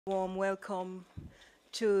Warm welcome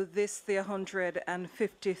to this, the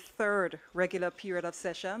 153rd regular period of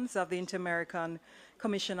sessions of the Inter-American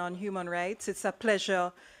Commission on Human Rights. It's a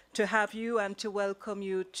pleasure to have you and to welcome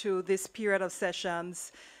you to this period of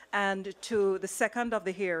sessions and to the second of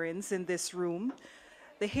the hearings in this room.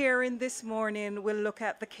 The hearing this morning will look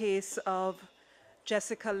at the case of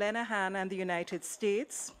Jessica Lenahan and the United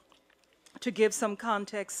States. To give some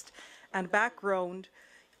context and background,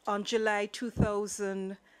 on July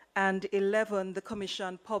 2011, the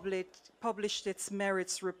Commission published its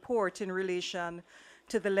merits report in relation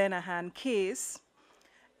to the Lenahan case.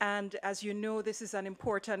 And as you know, this is an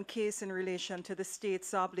important case in relation to the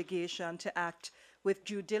state's obligation to act with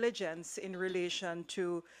due diligence in relation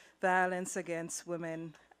to violence against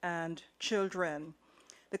women and children.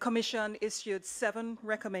 The Commission issued 7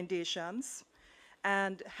 recommendations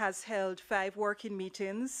and has held 5 working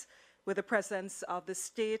meetings with the presence of the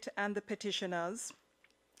state and the petitioners.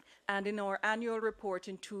 And in our annual report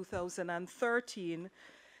in 2013,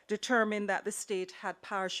 determined that the state had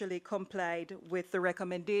partially complied with the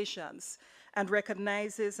recommendations and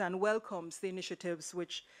recognizes and welcomes the initiatives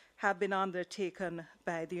which have been undertaken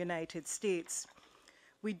by the United States.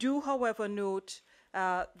 We do, however, note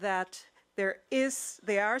that there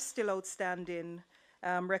are still outstanding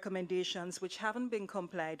recommendations which haven't been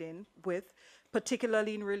complied with,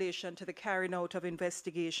 particularly in relation to the carrying out of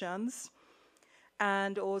investigations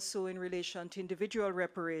and also in relation to individual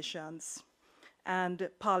reparations and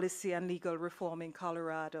policy and legal reform in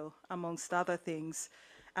Colorado, amongst other things.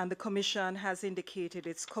 And the Commission has indicated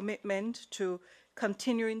its commitment to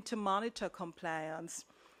continuing to monitor compliance.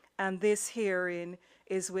 And this hearing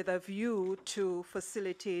is with a view to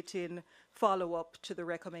facilitating follow-up to the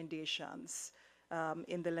recommendations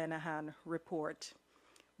in the Lenahan report.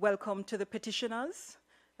 Welcome to the petitioners,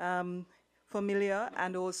 familiar,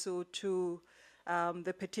 and also to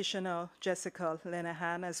the petitioner, Jessica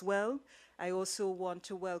Lenahan, as well. I also want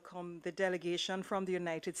to welcome the delegation from the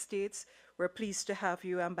United States. We're pleased to have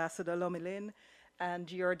you, Ambassador Lomelin,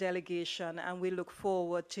 and your delegation, and we look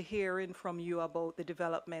forward to hearing from you about the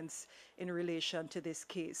developments in relation to this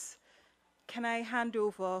case. Can I hand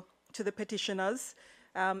over to the petitioners?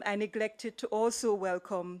 I neglected to also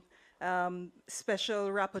welcome Special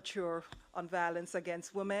Rapporteur on Violence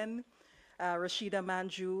Against Women, Rashida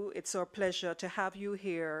Manjoo. It's our pleasure to have you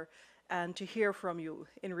here and to hear from you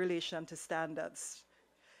in relation to standards.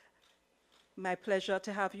 My pleasure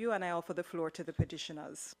to have you, and I offer the floor to the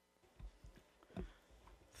petitioners.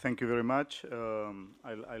 Thank you very much.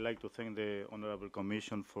 I'd like to thank the Honorable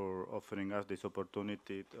Commission for offering us this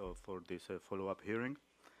opportunity for this follow-up hearing.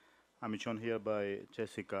 I'm joined here by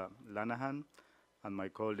Jessica Lenahan and my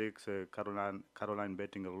colleagues Caroline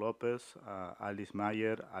Bettinger Lopez, Alice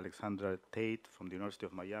Meyer, Alexandra Tate from the University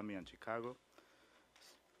of Miami and Chicago,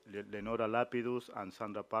 Lenora Lapidus and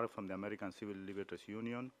Sandra Park from the American Civil Liberties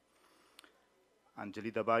Union,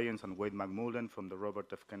 Angelita Bayens and Wade McMullen from the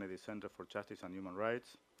Robert F. Kennedy Center for Justice and Human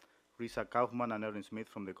Rights, Risa Kaufman and Erin Smith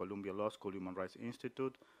from the Columbia Law School Human Rights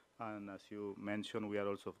Institute, and as you mentioned, we are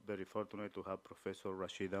also very fortunate to have Professor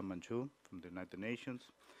Rashida Manjoo from the United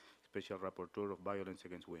Nations, Special Rapporteur of Violence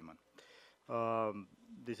Against Women.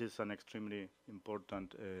 This is an extremely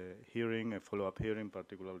important hearing, a follow-up hearing,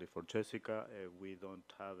 particularly for Jessica. We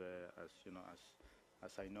don't have,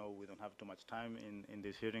 as I know, we don't have too much time in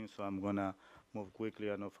this hearing, so I'm going to move quickly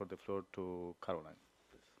and offer the floor to Caroline.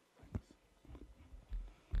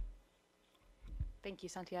 Thank you,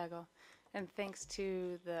 Santiago. And thanks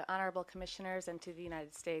to the Honorable Commissioners and to the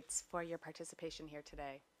United States for your participation here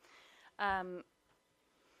today.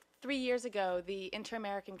 3 years ago, the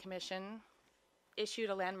Inter-American Commission issued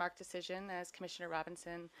a landmark decision, as Commissioner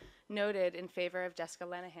Robinson noted, in favor of Jessica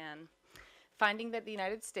Lenahan, finding that the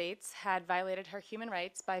United States had violated her human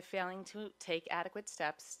rights by failing to take adequate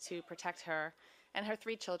steps to protect her and her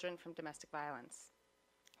 3 children from domestic violence.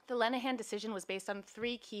 The Lenahan decision was based on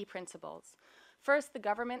 3 key principles. First, the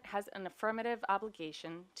government has an affirmative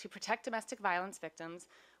obligation to protect domestic violence victims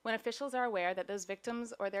when officials are aware that those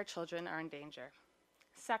victims or their children are in danger.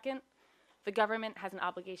 Second, the government has an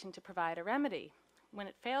obligation to provide a remedy when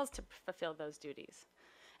it fails to fulfill those duties.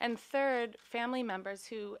 And third, family members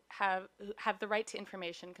who have the right to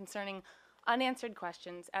information concerning unanswered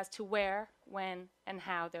questions as to where, when, and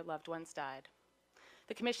how their loved ones died.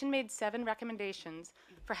 The Commission made 7 recommendations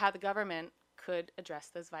for how the government could address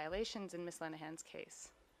those violations in Ms. Lenahan's case.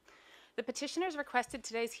 The petitioners requested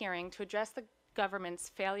today's hearing to address the government's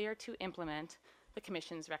failure to implement the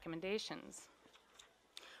Commission's recommendations.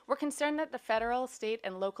 We're concerned that the federal, state,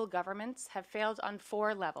 and local governments have failed on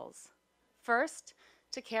 4 levels. First,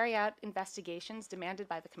 to carry out investigations demanded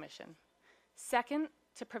by the Commission. Second,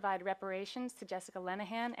 to provide reparations to Jessica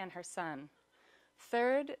Lenahan and her son.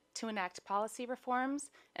 Third, to enact policy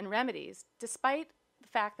reforms and remedies, despite the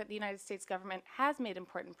fact that the United States government has made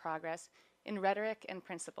important progress in rhetoric and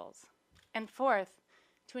principles. And fourth,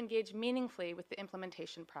 to engage meaningfully with the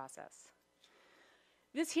implementation process.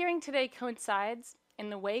 This hearing today coincides in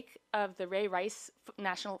the wake of the Ray Rice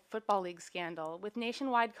National Football League scandal with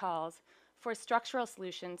nationwide calls for structural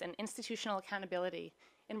solutions and institutional accountability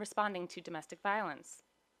in responding to domestic violence.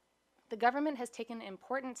 The government has taken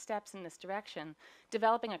important steps in this direction,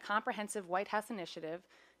 developing a comprehensive White House initiative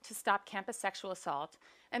to stop campus sexual assault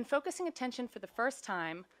and focusing attention for the first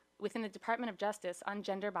time within the Department of Justice on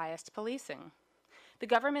gender-biased policing. The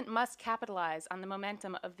government must capitalize on the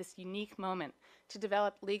momentum of this unique moment to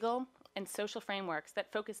develop legal and social frameworks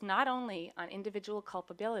that focus not only on individual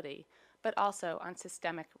culpability, but also on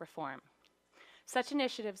systemic reform. Such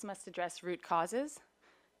initiatives must address root causes,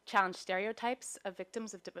 challenge stereotypes of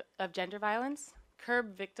victims of gender violence,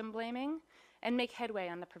 curb victim blaming, and make headway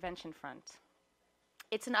on the prevention front.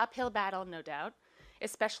 It's an uphill battle, no doubt,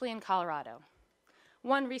 especially in Colorado.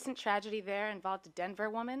 One recent tragedy there involved a Denver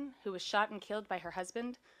woman who was shot and killed by her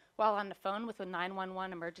husband while on the phone with a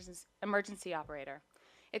 911 emergency operator.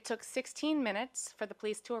 It took 16 minutes for the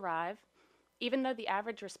police to arrive, even though the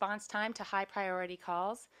average response time to high priority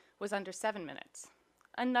calls was under 7 minutes.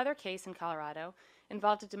 Another case in Colorado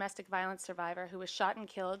involved a domestic violence survivor who was shot and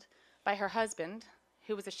killed by her husband,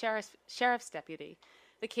 who was a sheriff's deputy.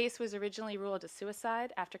 The case was originally ruled a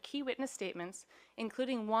suicide after key witness statements,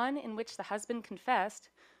 including one in which the husband confessed,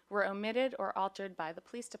 were omitted or altered by the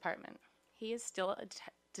police department. He is still a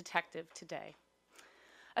detective today.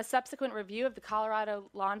 A subsequent review of the Colorado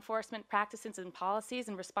law enforcement practices and policies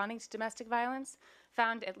in responding to domestic violence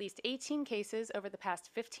found at least 18 cases over the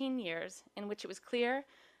past 15 years in which it was clear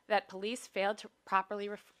that police failed to properly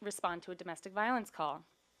respond to a domestic violence call.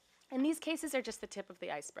 And these cases are just the tip of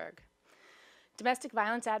the iceberg. Domestic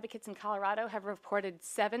violence advocates in Colorado have reported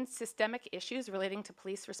 7 systemic issues relating to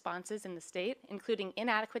police responses in the state, including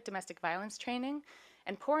inadequate domestic violence training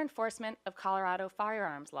and poor enforcement of Colorado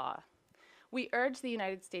firearms law. We urge the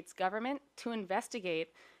United States government to investigate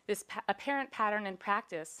this apparent pattern and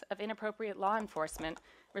practice of inappropriate law enforcement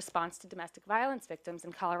response to domestic violence victims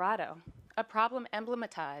in Colorado, a problem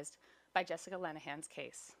emblematized by Jessica Lenahan's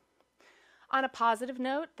case. On a positive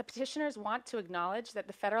note, the petitioners want to acknowledge that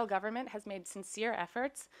the federal government has made sincere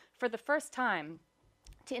efforts for the first time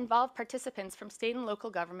to involve participants from state and local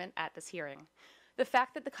government at this hearing. The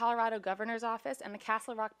fact that the Colorado Governor's Office and the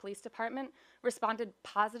Castle Rock Police Department responded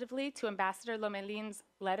positively to Ambassador Lomelin's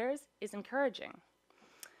letters is encouraging.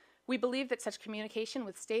 We believe that such communication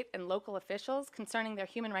with state and local officials concerning their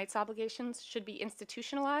human rights obligations should be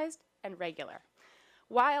institutionalized and regular.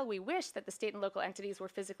 While we wish that the state and local entities were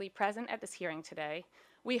physically present at this hearing today,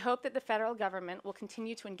 we hope that the federal government will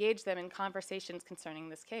continue to engage them in conversations concerning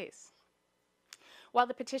this case. While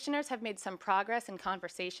the petitioners have made some progress in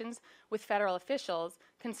conversations with federal officials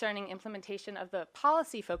concerning implementation of the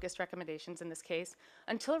policy-focused recommendations in this case,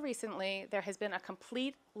 until recently, there has been a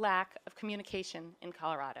complete lack of communication in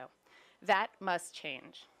Colorado. That must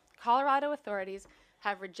change. Colorado authorities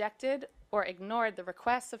have rejected or ignored the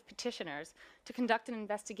requests of petitioners to conduct an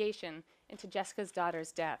investigation into Jessica's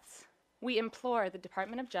daughter's deaths. We implore the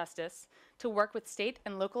Department of Justice to work with state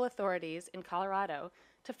and local authorities in Colorado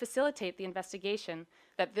to facilitate the investigation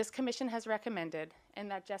that this commission has recommended and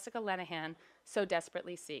that Jessica Lenahan so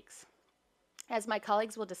desperately seeks. As my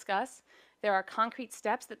colleagues will discuss, there are concrete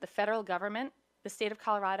steps that the federal government, the state of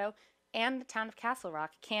Colorado, and the town of Castle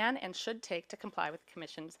Rock can and should take to comply with the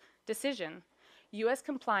commission's decision. U.S.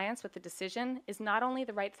 compliance with the decision is not only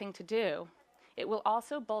the right thing to do, it will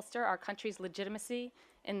also bolster our country's legitimacy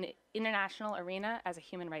in the international arena as a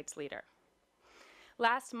human rights leader.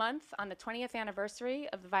 Last month, on the 20th anniversary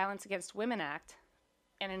of the Violence Against Women Act,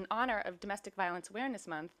 and in honor of Domestic Violence Awareness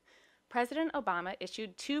Month, President Obama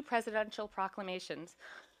issued 2 presidential proclamations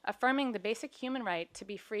affirming the basic human right to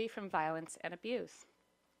be free from violence and abuse.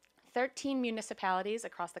 13 municipalities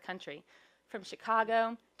across the country, from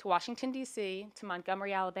Chicago to Washington, D.C. to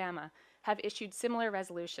Montgomery, Alabama, have issued similar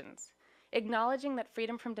resolutions. Acknowledging that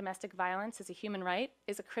freedom from domestic violence is a human right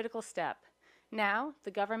is a critical step. Now,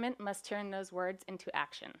 the government must turn those words into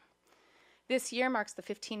action. This year marks the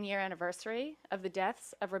 15-year anniversary of the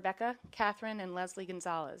deaths of Rebecca, Catherine, and Leslie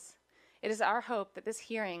Gonzales. It is our hope that this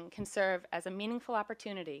hearing can serve as a meaningful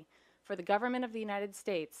opportunity for the government of the United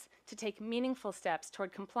States to take meaningful steps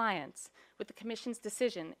toward compliance with the Commission's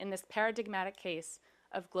decision in this paradigmatic case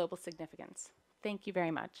of global significance. Thank you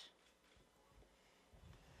very much.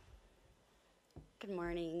 Good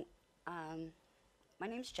morning. My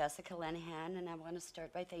name's Jessica Lenahan, and I want to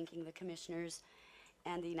start by thanking the commissioners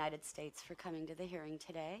and the United States for coming to the hearing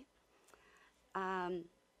today.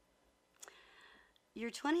 Your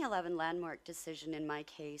 2011 landmark decision in my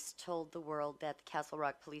case told the world that the Castle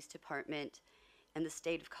Rock Police Department and the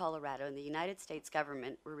state of Colorado and the United States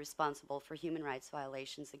government were responsible for human rights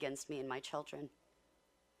violations against me and my children.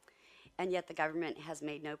 And yet the government has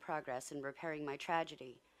made no progress in repairing my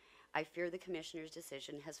tragedy. I fear the commissioner's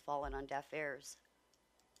decision has fallen on deaf ears.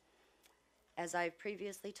 As I've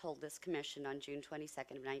previously told this commission on June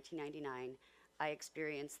 22nd of 1999, I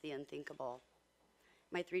experienced the unthinkable.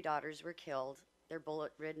 My 3 daughters were killed, their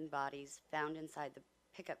bullet-ridden bodies found inside the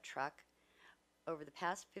pickup truck. Over the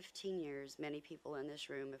past 15 years, many people in this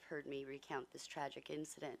room have heard me recount this tragic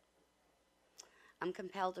incident. I'm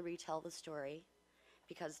compelled to retell the story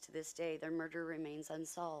because to this day, their murder remains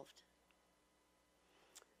unsolved.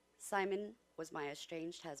 Simon was my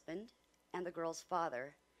estranged husband and the girl's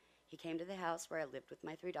father. He came to the house where I lived with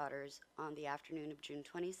my 3 daughters on the afternoon of June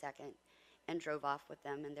 22nd and drove off with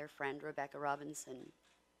them and their friend, Rebecca Robinson.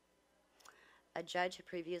 A judge had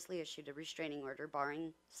previously issued a restraining order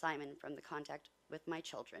barring Simon from the contact with my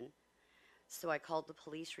children, so I called the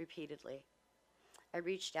police repeatedly. I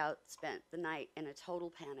reached out, spent the night in a total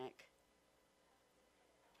panic.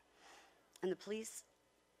 And the police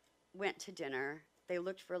went to dinner. They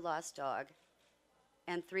looked for a lost dog,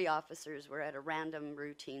 and 3 officers were at a random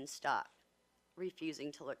routine stop,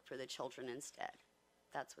 refusing to look for the children instead.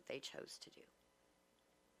 That's what they chose to do.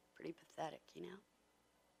 Pretty pathetic, you know?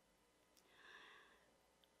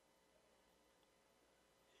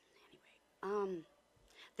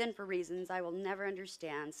 Then for reasons I will never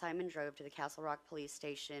understand, Simon drove to the Castle Rock Police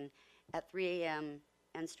Station at 3 a.m.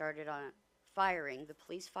 and started on firing. The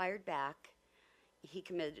police fired back. He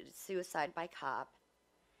committed suicide by cop.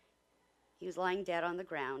 He was lying dead on the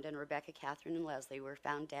ground, and Rebecca, Catherine, and Leslie were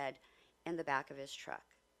found dead in the back of his truck.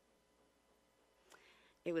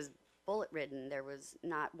 It was bullet-ridden. There was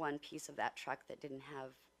not one piece of that truck that didn't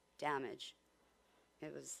have damage.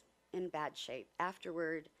 It was in bad shape.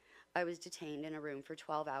 Afterward, I was detained in a room for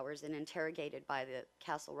 12 hours and interrogated by the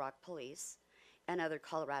Castle Rock Police and other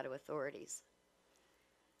Colorado authorities.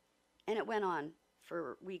 And it went on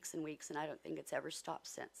for weeks and weeks, and I don't think it's ever stopped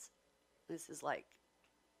since. This is like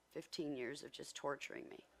 15 years of just torturing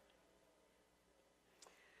me.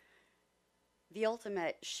 The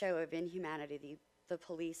ultimate show of inhumanity, the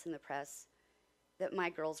police and the press, that my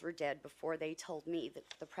girls were dead before they told me that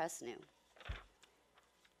the press knew,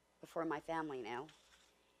 before my family knew.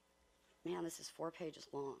 Man, this is 4 pages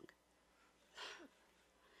long.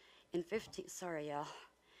 In 15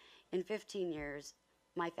 years,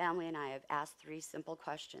 my family and I have asked 3 simple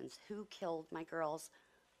questions. Who killed my girls?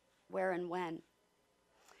 Where and when?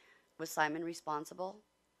 Was Simon responsible?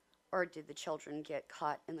 Or did the children get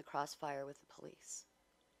caught in the crossfire with the police?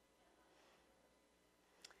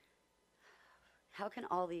 How can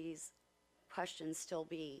all these questions still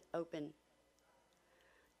be open?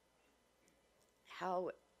 How,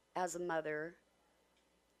 as a mother,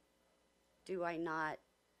 do I not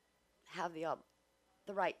have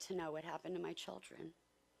the right to know what happened to my children?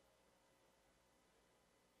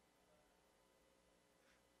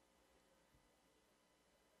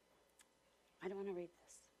 I don't want to read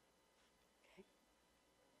this. Okay.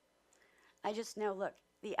 I just know, look,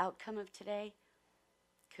 the outcome of today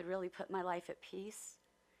could really put my life at peace,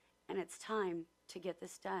 and it's time to get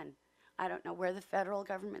this done. I don't know where the federal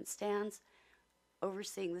government stands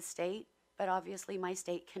overseeing the state, but obviously my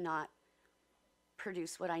state cannot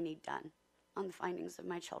produce what I need done on the findings of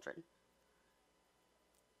my children.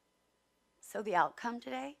 So the outcome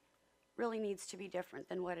today really needs to be different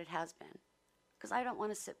than what it has been, because I don't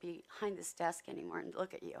want to sit behind this desk anymore and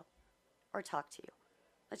look at you or talk to you.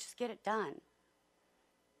 Let's just get it done.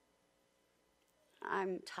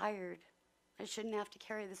 I'm tired. I shouldn't have to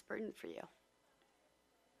carry this burden for you.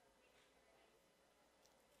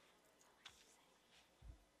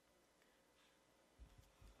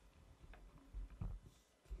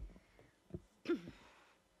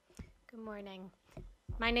 Good morning.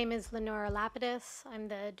 My name is Lenora Lapidus. I'm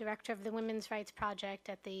the director of the Women's Rights Project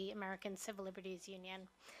at the American Civil Liberties Union.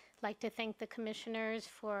 I'd like to thank the commissioners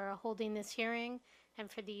for holding this hearing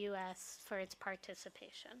and for the U.S. for its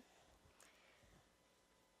participation.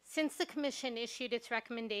 Since the Commission issued its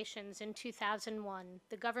recommendations in 2001,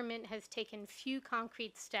 the government has taken few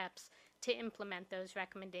concrete steps to implement those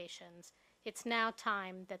recommendations. It's now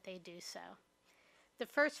time that they do so. The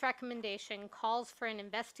first recommendation calls for an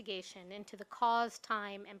investigation into the cause,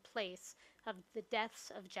 time, and place of the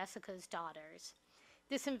deaths of Jessica's daughters.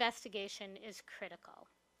 This investigation is critical.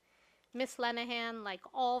 Ms. Lenahan, like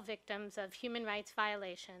all victims of human rights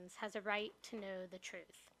violations, has a right to know the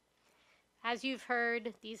truth. As you've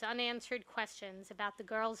heard, these unanswered questions about the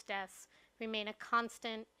girls' deaths remain a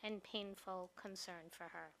constant and painful concern for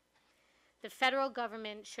her. The federal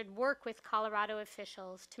government should work with Colorado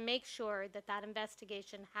officials to make sure that that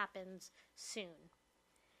investigation happens soon.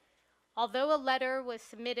 Although a letter was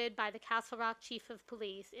submitted by the Castle Rock Chief of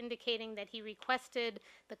Police indicating that he requested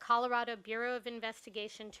the Colorado Bureau of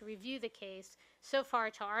Investigation to review the case, so far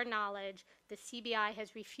to our knowledge, the CBI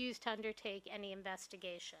has refused to undertake any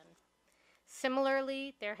investigation.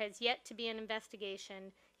 Similarly, there has yet to be an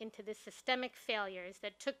investigation into the systemic failures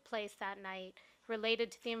that took place that night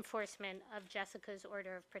related to the enforcement of Jessica's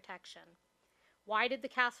order of protection. Why did the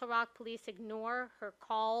Castle Rock police ignore her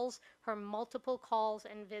calls, her multiple calls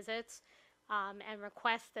and visits, and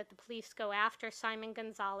request that the police go after Simon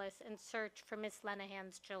Gonzalez and search for Ms.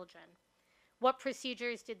 Lenahan's children? What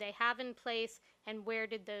procedures did they have in place, and where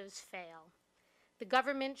did those fail? The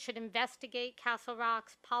government should investigate Castle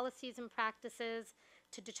Rock's policies and practices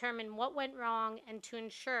to determine what went wrong and to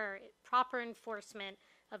ensure proper enforcement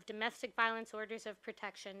of domestic violence orders of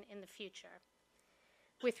protection in the future.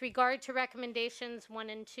 With regard to recommendations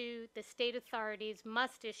 1 and 2, the state authorities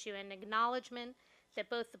must issue an acknowledgement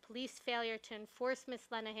that both the police failure to enforce Ms.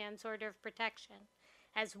 Lenahan's order of protection,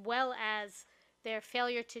 as well as their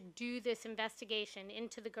failure to do this investigation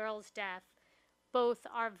into the girl's death, both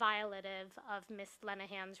are violative of Ms.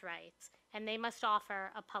 Lenahan's rights, and they must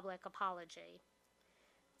offer a public apology.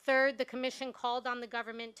 Third, the Commission called on the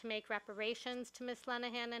government to make reparations to Ms.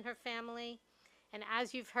 Lenahan and her family. And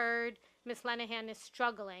as you've heard, Ms. Lenahan is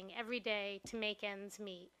struggling every day to make ends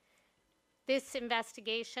meet. This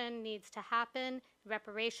investigation needs to happen.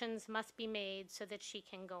 Reparations must be made so that she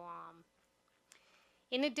can go on.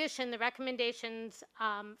 In addition, the recommendations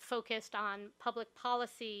focused on public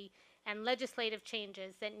policy and legislative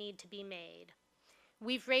changes that need to be made.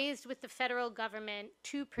 We've raised with the federal government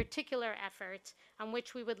 2 particular efforts on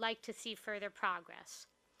which we would like to see further progress.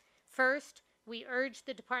 First, we urge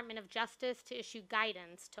the Department of Justice to issue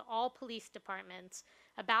guidance to all police departments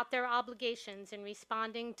about their obligations in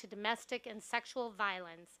responding to domestic and sexual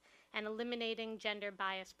violence and eliminating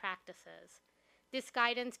gender-biased practices. This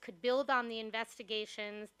guidance could build on the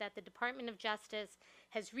investigations that the Department of Justice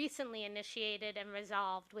has recently initiated and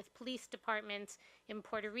resolved with police departments in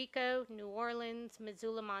Puerto Rico, New Orleans,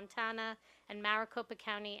 Missoula, Montana, and Maricopa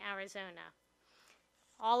County, Arizona.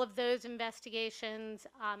 All of those investigations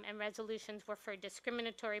and resolutions were for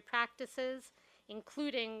discriminatory practices,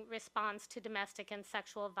 including response to domestic and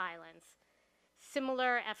sexual violence.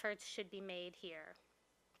 Similar efforts should be made here.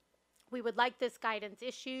 We would like this guidance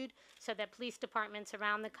issued so that police departments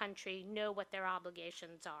around the country know what their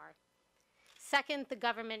obligations are. Second, the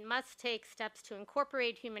government must take steps to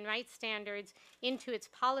incorporate human rights standards into its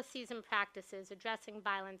policies and practices addressing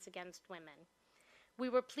violence against women. We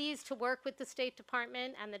were pleased to work with the State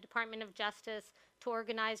Department and the Department of Justice to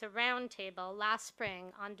organize a roundtable last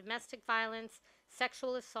spring on domestic violence,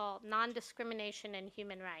 sexual assault, non-discrimination, and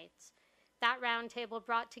human rights. That roundtable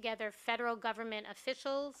brought together federal government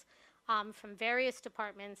officials from various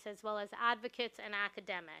departments, as well as advocates and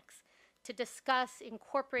academics, to discuss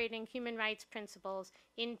incorporating human rights principles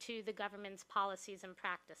into the government's policies and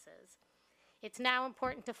practices. It's now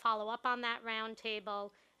important to follow up on that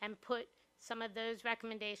roundtable and put some of those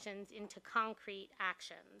recommendations into concrete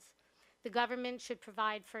actions. The government should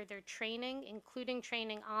provide further training, including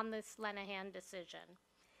training on this Lenahan decision.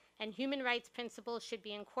 And human rights principles should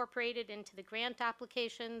be incorporated into the grant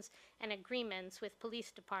applications and agreements with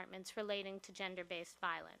police departments relating to gender-based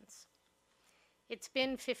violence. It's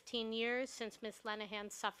been 15 years since Ms.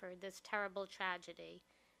 Lenahan suffered this terrible tragedy,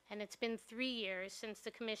 and it's been 3 years since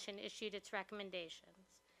the Commission issued its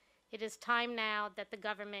recommendations. It is time now that the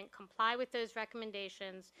government comply with those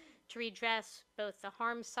recommendations to redress both the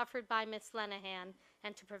harm suffered by Ms. Lenahan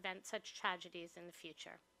and to prevent such tragedies in the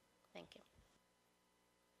future. Thank you.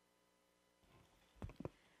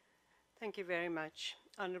 Thank you very much.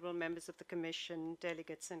 Honorable members of the Commission,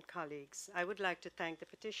 delegates and colleagues, I would like to thank the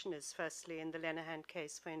petitioners firstly in the Lenahan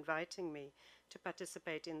case for inviting me to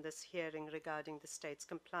participate in this hearing regarding the state's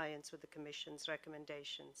compliance with the Commission's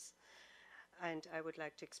recommendations. And I would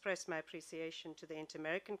like to express my appreciation to the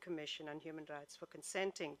Inter-American Commission on Human Rights for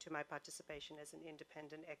consenting to my participation as an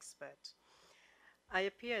independent expert. I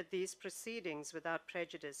appear at these proceedings without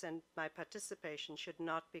prejudice, and my participation should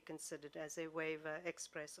not be considered as a waiver,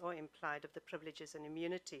 express or implied, of the privileges and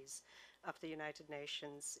immunities of the United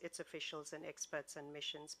Nations, its officials and experts and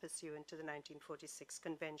missions pursuant to the 1946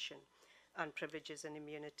 Convention on Privileges and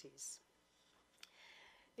Immunities.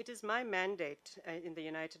 It is my mandate in the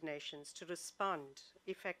United Nations to respond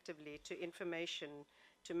effectively to information,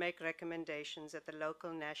 to make recommendations at the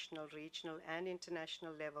local, national, regional, and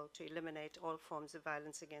international level to eliminate all forms of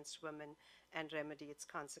violence against women and remedy its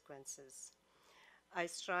consequences. I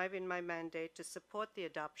strive in my mandate to support the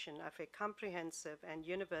adoption of a comprehensive and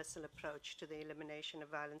universal approach to the elimination of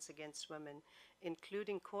violence against women,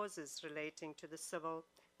 including causes relating to the civil,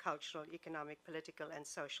 cultural, economic, political, and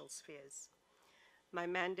social spheres. My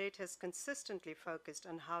mandate has consistently focused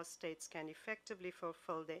on how states can effectively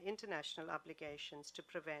fulfill their international obligations to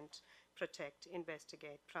prevent, protect,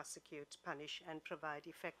 investigate, prosecute, punish, and provide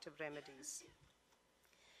effective remedies.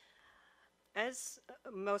 As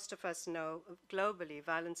most of us know, globally,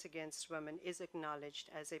 violence against women is acknowledged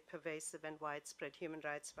as a pervasive and widespread human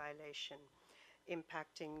rights violation,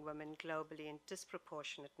 impacting women globally in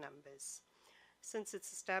disproportionate numbers. Since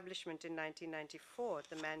its establishment in 1994,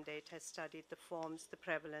 the mandate has studied the forms, the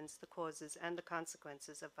prevalence, the causes, and the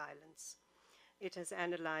consequences of violence. It has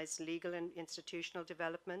analyzed legal and institutional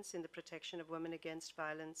developments in the protection of women against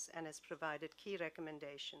violence and has provided key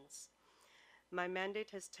recommendations. My mandate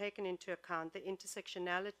has taken into account the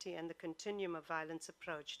intersectionality and the continuum of violence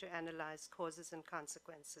approach to analyze causes and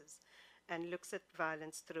consequences, and looks at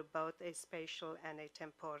violence through both a spatial and a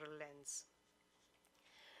temporal lens.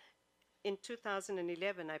 In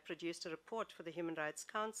 2011, I produced a report for the Human Rights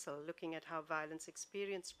Council looking at how violence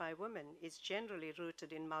experienced by women is generally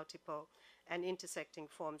rooted in multiple and intersecting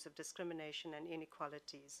forms of discrimination and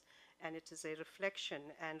inequalities, and it is a reflection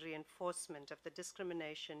and reinforcement of the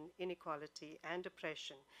discrimination, inequality, and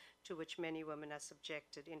oppression to which many women are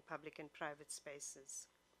subjected in public and private spaces.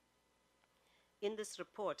 In this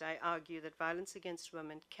report, I argue that violence against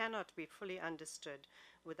women cannot be fully understood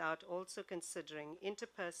without also considering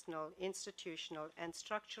interpersonal, institutional, and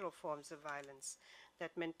structural forms of violence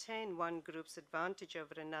that maintain one group's advantage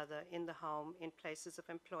over another in the home, in places of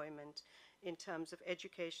employment, in terms of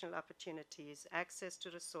educational opportunities, access to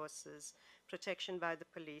resources, protection by the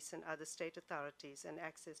police and other state authorities, and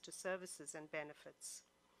access to services and benefits.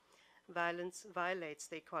 Violence violates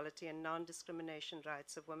the equality and non-discrimination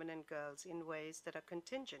rights of women and girls in ways that are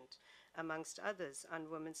contingent, amongst others, on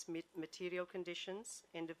women's material conditions,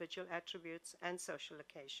 individual attributes, and social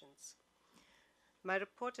occasions. My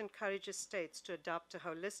report encourages states to adopt a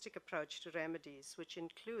holistic approach to remedies, which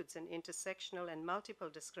includes an intersectional and multiple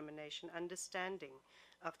discrimination understanding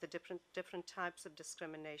of the different types of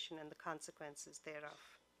discrimination and the consequences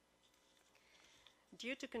thereof.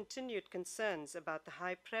 Due to continued concerns about the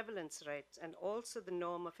high prevalence rate and also the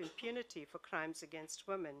norm of impunity for crimes against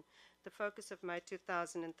women, the focus of my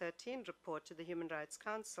 2013 report to the Human Rights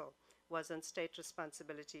Council was on state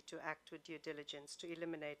responsibility to act with due diligence to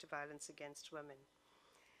eliminate violence against women.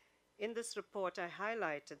 In this report, I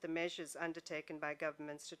highlighted the measures undertaken by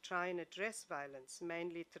governments to try and address violence,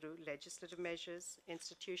 mainly through legislative measures,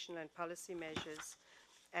 institutional and policy measures,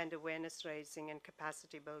 and awareness raising and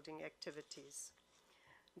capacity building activities.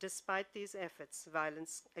 Despite these efforts,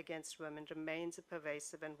 violence against women remains a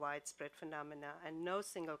pervasive and widespread phenomena, and no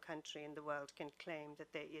single country in the world can claim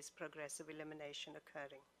that there is progressive elimination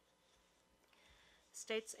occurring.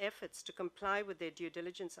 States' efforts to comply with their due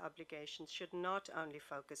diligence obligations should not only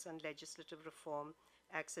focus on legislative reform,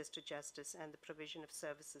 access to justice, and the provision of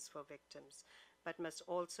services for victims, but must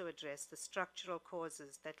also address the structural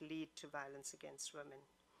causes that lead to violence against women.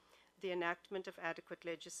 The enactment of adequate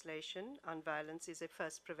legislation on violence is a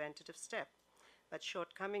first preventative step, but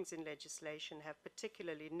shortcomings in legislation have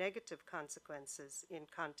particularly negative consequences in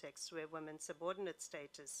contexts where women's subordinate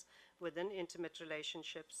status within intimate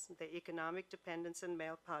relationships, their economic dependence on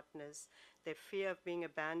male partners, their fear of being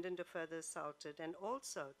abandoned or further assaulted, and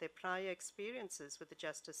also their prior experiences with the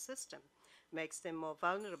justice system makes them more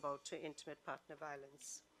vulnerable to intimate partner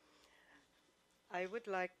violence. I would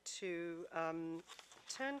like to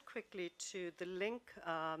turn quickly to the link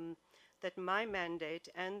that my mandate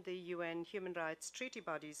and the UN human rights treaty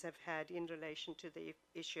bodies have had in relation to the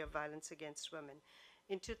issue of violence against women.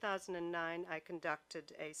 In 2009, I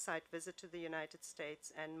conducted a site visit to the United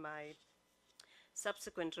States, and my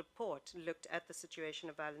subsequent report looked at the situation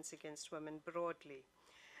of violence against women broadly.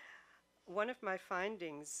 One of my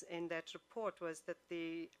findings in that report was that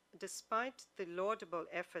despite the laudable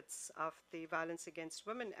efforts of the Violence Against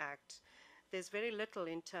Women Act, there's very little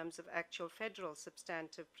in terms of actual federal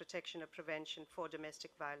substantive protection or prevention for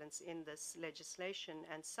domestic violence in this legislation,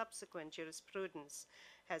 and subsequent jurisprudence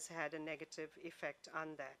has had a negative effect on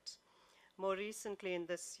that. More recently in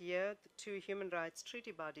this year, the two human rights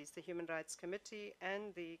treaty bodies, the Human Rights Committee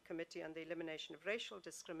and the Committee on the Elimination of Racial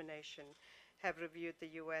Discrimination, have reviewed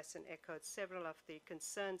the U.S. and echoed several of the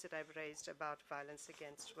concerns that I've raised about violence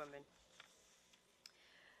against women.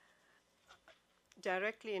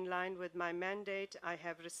 Directly in line with my mandate, I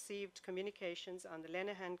have received communications on the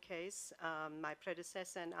Lenahan case. My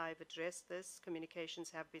predecessor and I have addressed this.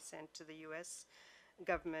 Communications have been sent to the U.S.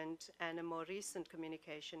 government, and a more recent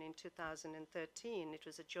communication in 2013. It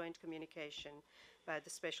was a joint communication by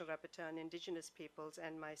the Special Rapporteur on Indigenous Peoples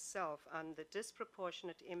and myself on the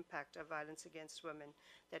disproportionate impact of violence against women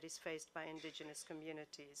that is faced by Indigenous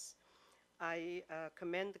communities. I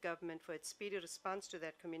commend the government for its speedy response to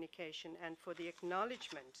that communication and for the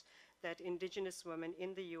acknowledgement that Indigenous women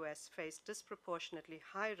in the U.S. face disproportionately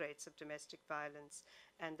high rates of domestic violence,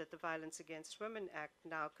 and that the Violence Against Women Act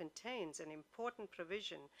now contains an important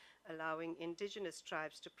provision allowing Indigenous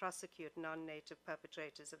tribes to prosecute non-native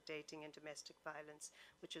perpetrators of dating and domestic violence,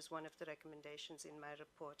 which is one of the recommendations in my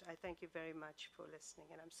report. I thank you very much for listening,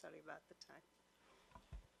 and I'm sorry about the time.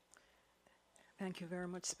 Thank you very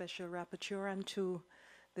much, Special Rapporteur, and to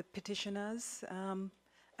the petitioners.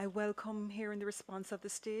 I welcome hearing the response of the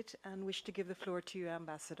state and wish to give the floor to you,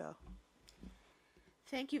 Ambassador.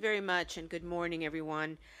 Thank you very much, and good morning,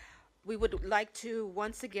 everyone. We would like to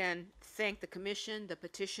once again thank the Commission, the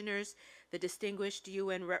petitioners, the distinguished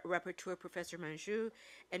UN Rapporteur Professor Manjoo,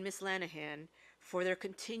 and Ms. Lenahan for their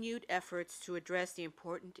continued efforts to address the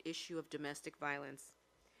important issue of domestic violence.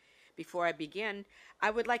 Before I begin, I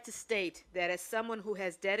would like to state that as someone who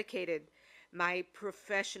has dedicated my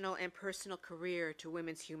professional and personal career to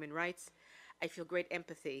women's human rights, I feel great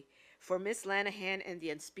empathy for Ms. Lenahan and the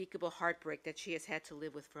unspeakable heartbreak that she has had to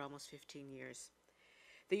live with for almost 15 years.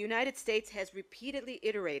 The United States has repeatedly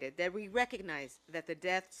iterated that we recognize that the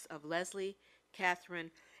deaths of Leslie,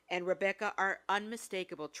 Catherine, and Rebecca are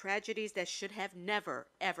unmistakable tragedies that should have never,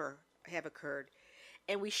 ever have occurred.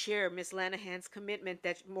 And we share Ms. Lenahan's commitment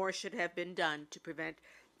that more should have been done to prevent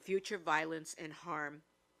future violence and harm.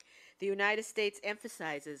 The United States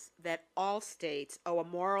emphasizes that all states owe a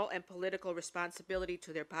moral and political responsibility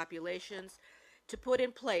to their populations to put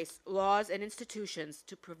in place laws and institutions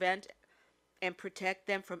to prevent and protect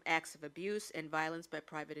them from acts of abuse and violence by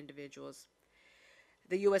private individuals.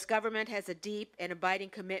 The U.S. government has a deep and abiding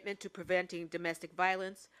commitment to preventing domestic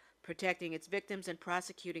violence, protecting its victims, and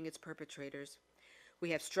prosecuting its perpetrators. We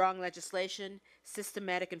have strong legislation,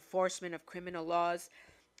 systematic enforcement of criminal laws,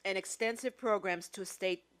 and extensive programs to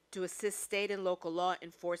assist state and local law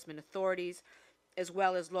enforcement authorities, as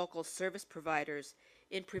well as local service providers,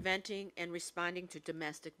 in preventing and responding to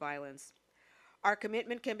domestic violence. Our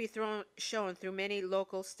commitment can be shown through many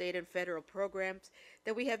local, state, and federal programs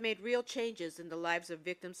that we have made real changes in the lives of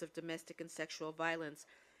victims of domestic and sexual violence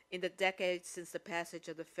in the decades since the passage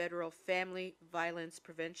of the Federal Family Violence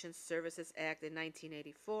Prevention Services Act in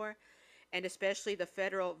 1984, and especially the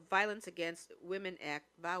Federal Violence Against Women Act,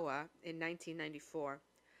 VAWA, in 1994.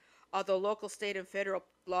 Although local, state, and federal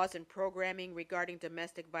laws and programming regarding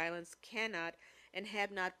domestic violence cannot and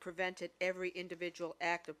have not prevented every individual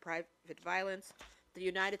act of private violence, the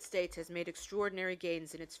United States has made extraordinary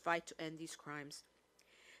gains in its fight to end these crimes.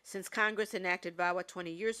 Since Congress enacted VAWA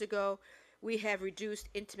 20 years ago, we have reduced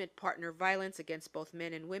intimate partner violence against both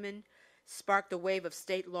men and women, sparked a wave of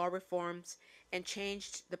state law reforms, and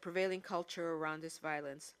changed the prevailing culture around this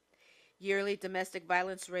violence. Yearly domestic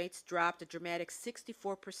violence rates dropped a dramatic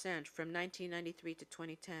 64% from 1993 to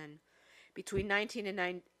 2010. Between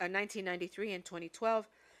 1993 and 2012,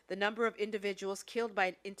 the number of individuals killed by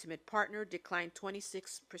an intimate partner declined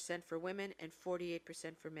 26% for women and 48%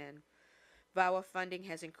 for men. VAWA funding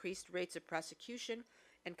has increased rates of prosecution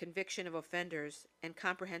and conviction of offenders, and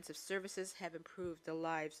comprehensive services have improved the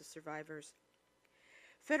lives of survivors.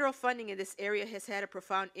 Federal funding in this area has had a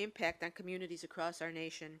profound impact on communities across our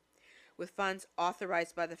nation. With funds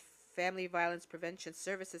authorized by the Family Violence Prevention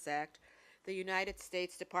Services Act, the United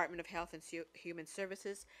States Department of Health and Human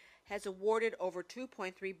Services has awarded over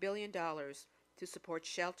 $2.3 billion to support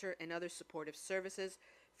shelter and other supportive services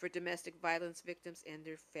for domestic violence victims and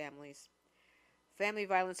their families. Family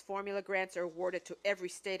violence formula grants are awarded to every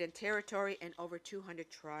state and territory and over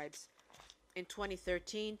 200 tribes. In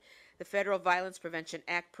 2013, the Federal Violence Prevention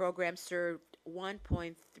Act program served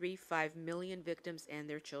 1.35 million victims and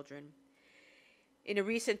their children. In a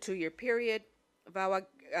recent 2-year period, VAWA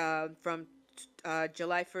from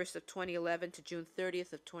July 1st of 2011 to June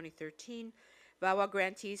 30th of 2013, VAWA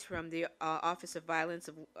grantees from the Office of Violence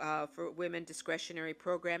for Women discretionary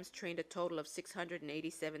programs trained a total of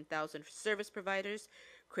 687,000 service providers,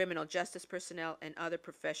 criminal justice personnel, and other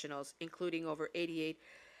professionals, including over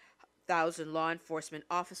 88,000 law enforcement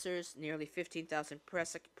officers, nearly 15,000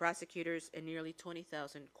 prosecutors, and nearly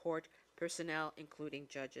 20,000 court personnel, including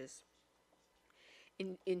judges.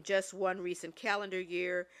 In just one recent calendar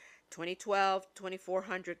year, 2012,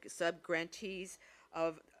 2,400 sub-grantees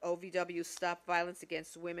of OVW Stop Violence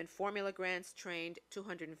Against Women formula grants trained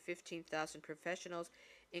 215,000 professionals,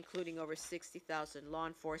 including over 60,000 law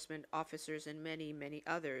enforcement officers and many, many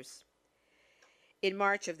others. In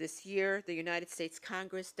March of this year, the United States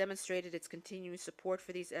Congress demonstrated its continuing support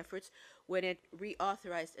for these efforts when it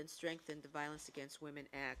reauthorized and strengthened the Violence Against Women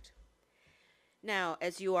Act. Now,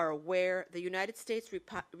 as you are aware, the United States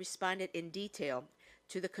responded in detail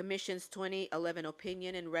to the Commission's 2011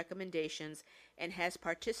 opinion and recommendations and has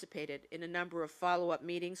participated in a number of follow-up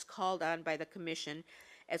meetings called on by the Commission,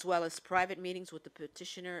 as well as private meetings with the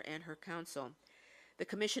petitioner and her counsel. The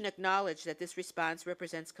Commission acknowledged that this response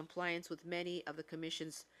represents compliance with many of the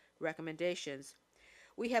Commission's recommendations.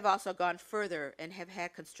 We have also gone further and have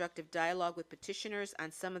had constructive dialogue with petitioners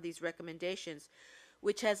on some of these recommendations,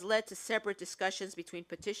 which has led to separate discussions between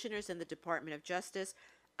petitioners and the Department of Justice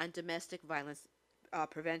on domestic violence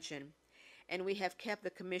prevention, and we have kept the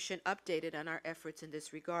Commission updated on our efforts in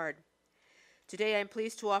this regard. Today I am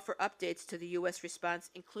pleased to offer updates to the U.S. response,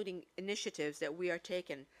 including initiatives that we are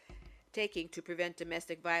taking to prevent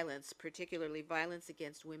domestic violence, particularly violence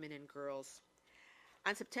against women and girls.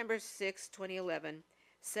 On September 6, 2011,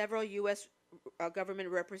 several U.S. government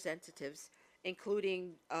representatives,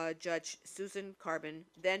 including Judge Susan Carbon,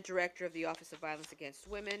 then Director of the Office of Violence Against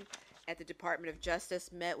Women at the Department of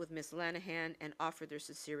Justice, met with Ms. Lenahan and offered their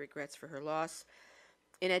sincere regrets for her loss.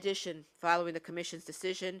 In addition, following the Commission's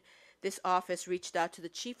decision, this office reached out to the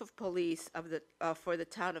Chief of Police for the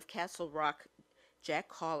town of Castle Rock, Jack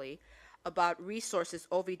Cawley, about resources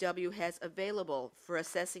OVW has available for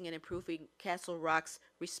assessing and improving Castle Rock's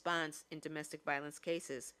response in domestic violence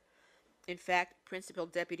cases. In fact, Principal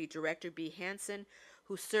Deputy Director B. Hansen,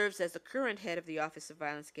 who serves as the current head of the Office of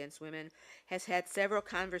Violence Against Women, has had several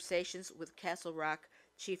conversations with Castle Rock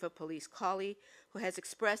Chief of Police Cawley, who has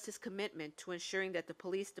expressed his commitment to ensuring that the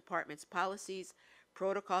police department's policies,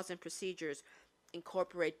 protocols, and procedures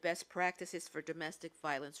incorporate best practices for domestic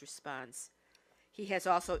violence response. He has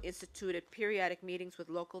also instituted periodic meetings with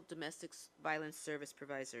local domestic violence service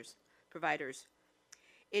providers.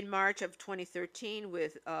 In March of 2013,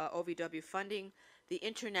 with OVW funding, the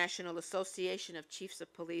International Association of Chiefs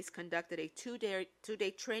of Police conducted a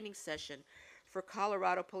two-day training session for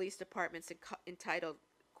Colorado police departments entitled,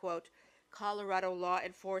 quote, Colorado Law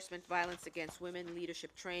Enforcement Violence Against Women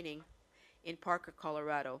Leadership Training in Parker,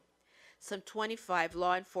 Colorado. Some 25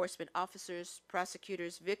 law enforcement officers,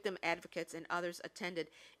 prosecutors, victim advocates, and others attended,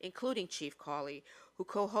 including Chief Cawley, who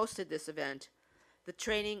co-hosted this event. The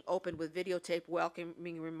training opened with videotaped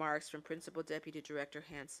welcoming remarks from Principal Deputy Director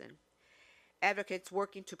Hansen. Advocates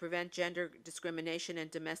working to prevent gender discrimination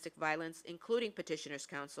and domestic violence, including Petitioners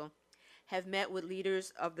Council, have met with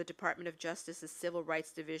leaders of the Department of Justice's Civil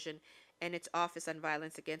Rights Division and its Office on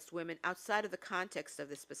Violence Against Women outside of the context of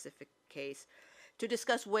this specific case to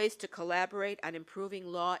discuss ways to collaborate on improving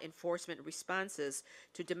law enforcement responses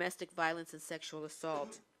to domestic violence and sexual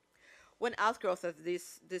assault. One outgrowth of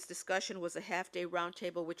this discussion was a half-day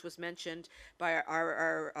roundtable, which was mentioned by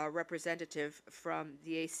our representative from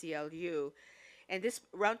the ACLU. And this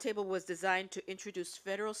roundtable was designed to introduce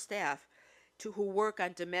federal staff who work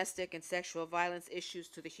on domestic and sexual violence issues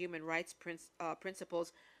to the human rights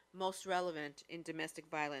principles most relevant in domestic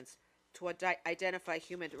violence, to identify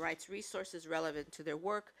human rights resources relevant to their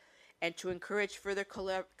work, and to encourage further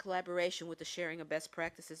collaboration with the sharing of best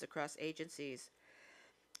practices across agencies.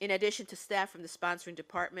 In addition to staff from the sponsoring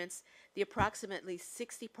departments, the approximately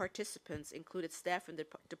 60 participants included staff from the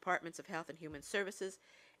Departments of Health and Human Services,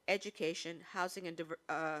 Education, Housing and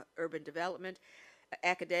Urban Development,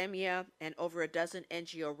 academia, and over a dozen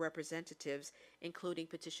NGO representatives, including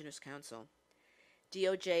Petitioners Council.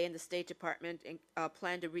 DOJ and the State Department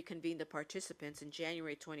plan to reconvene the participants in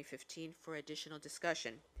January 2015 for additional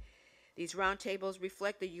discussion. These roundtables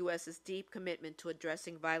reflect the U.S.'s deep commitment to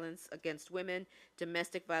addressing violence against women,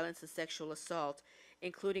 domestic violence, and sexual assault,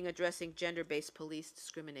 including addressing gender-based police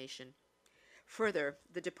discrimination. Further,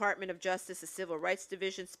 the Department of Justice's Civil Rights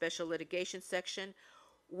Division Special Litigation Section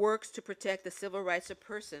works to protect the civil rights of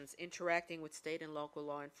persons interacting with state and local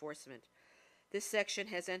law enforcement. This section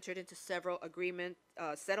has entered into several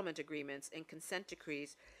settlement agreements and consent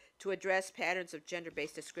decrees to address patterns of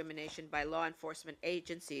gender-based discrimination by law enforcement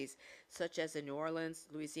agencies, such as in New Orleans,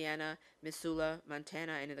 Louisiana, Missoula,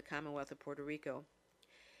 Montana, and in the Commonwealth of Puerto Rico.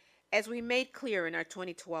 As we made clear in our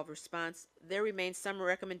 2012 response, there remain some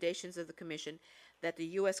recommendations of the Commission that the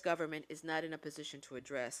U.S. government is not in a position to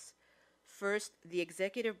address. First, the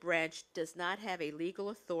executive branch does not have a legal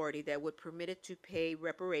authority that would permit it to pay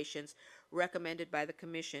reparations recommended by the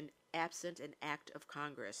Commission absent an act of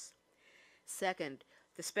Congress. Second,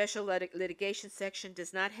 the Special Litigation Section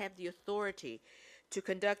does not have the authority to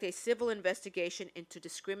conduct a civil investigation into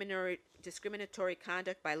discriminatory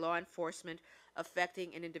conduct by law enforcement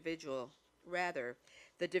affecting an individual. Rather,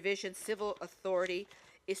 the Division's civil authority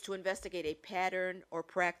is to investigate a pattern or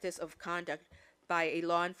practice of conduct by a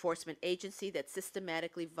law enforcement agency that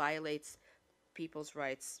systematically violates people's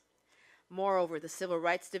rights. Moreover, the Civil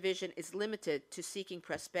Rights Division is limited to seeking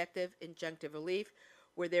prospective injunctive relief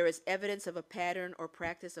where there is evidence of a pattern or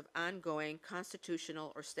practice of ongoing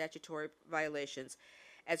constitutional or statutory violations,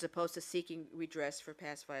 as opposed to seeking redress for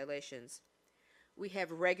past violations. We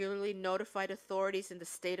have regularly notified authorities in the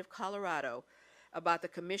state of Colorado about the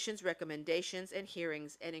Commission's recommendations and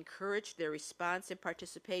hearings and encouraged their response and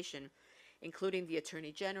participation, including the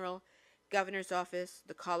Attorney General, Governor's Office,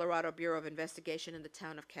 the Colorado Bureau of Investigation, and the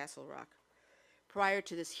town of Castle Rock. Prior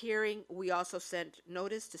to this hearing, we also sent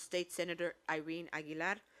notice to State Senator Irene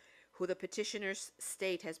Aguilar, who the petitioner's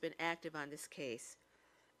state has been active on this case.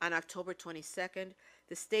 On October 22nd,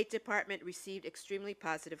 the State Department received extremely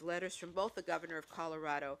positive letters from both the Governor of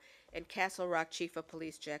Colorado and Castle Rock Chief of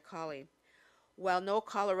Police Jack Hawley. While no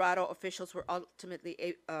Colorado officials were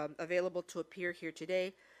ultimately available to appear here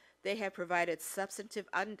today, they have provided substantive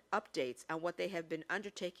updates on what they have been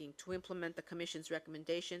undertaking to implement the Commission's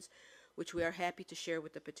recommendations, which we are happy to share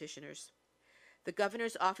with the petitioners. The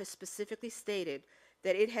Governor's office specifically stated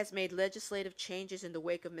that it has made legislative changes in the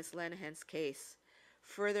wake of Ms. Lenahan's case.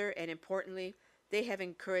 Further, and importantly, they have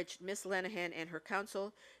encouraged Ms. Lenahan and her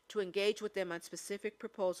counsel to engage with them on specific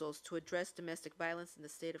proposals to address domestic violence in the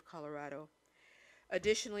state of Colorado.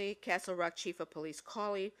 Additionally, Castle Rock Chief of Police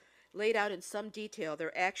Cawley laid out in some detail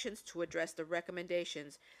their actions to address the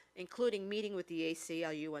recommendations, including meeting with the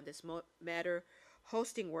ACLU on this matter,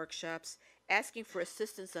 hosting workshops, asking for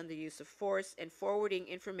assistance on the use of force, and forwarding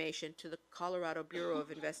information to the Colorado Bureau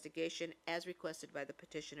of Investigation as requested by the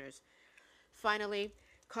petitioners. Finally,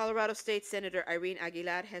 Colorado State Senator Irene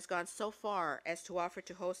Aguilar has gone so far as to offer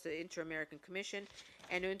to host the Inter-American Commission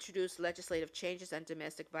and to introduce legislative changes on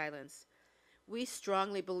domestic violence. We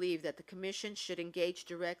strongly believe that the Commission should engage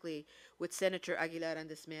directly with Senator Aguilar on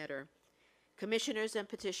this matter. Commissioners and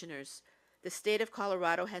petitioners, the state of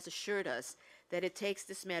Colorado has assured us that it takes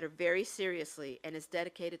this matter very seriously and is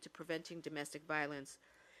dedicated to preventing domestic violence.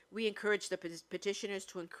 We encourage the petitioners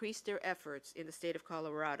to increase their efforts in the state of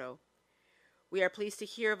Colorado. We are pleased to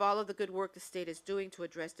hear of all of the good work the state is doing to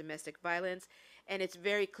address domestic violence, and it's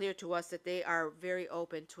very clear to us that they are very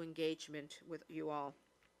open to engagement with you all.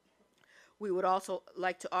 We would also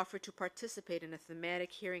like to offer to participate in a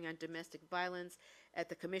thematic hearing on domestic violence at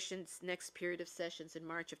the Commission's next period of sessions in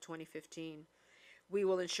March of 2015. We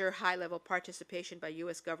will ensure high-level participation by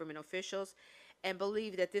U.S. government officials and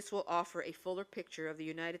believe that this will offer a fuller picture of the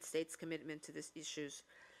United States' commitment to these issues.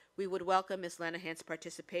 We would welcome Ms. Lenahan's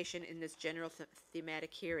participation in this general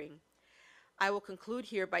thematic hearing. I will conclude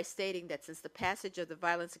here by stating that since the passage of the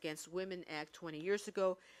Violence Against Women Act 20 years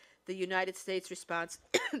ago, the United States response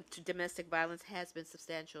to domestic violence has been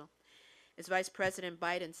substantial. As Vice President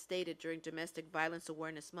Biden stated during Domestic Violence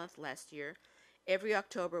Awareness Month last year, every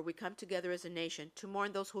October we come together as a nation to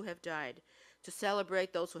mourn those who have died, to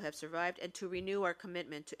celebrate those who have survived, and to renew our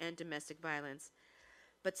commitment to end domestic violence.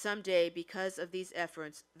 But someday, because of these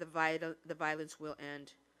efforts, the violence will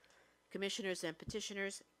end. Commissioners and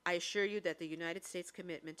petitioners, I assure you that the United States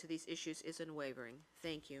commitment to these issues is unwavering.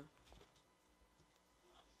 Thank you.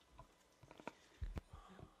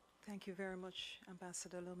 Thank you very much,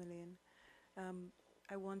 Ambassador Lomelin.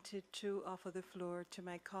 I wanted to offer the floor to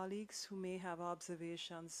my colleagues who may have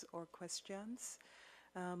observations or questions.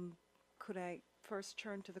 Could I first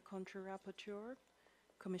turn to the country rapporteur,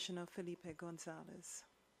 Commissioner Rebecca Gonzales.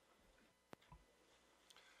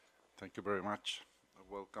 Thank you very much.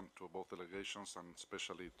 Welcome to both delegations and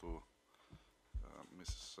especially to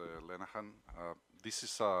Mrs. Lenahan. This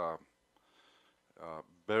is a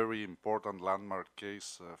very important landmark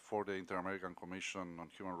case for the Inter-American Commission on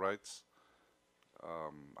Human Rights.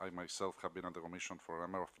 I myself have been at the Commission for a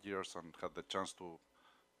number of years and had the chance to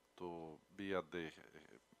be at the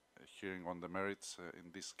hearing on the merits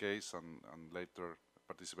in this case and later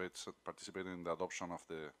participating in the adoption of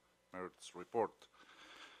the merits report.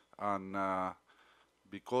 And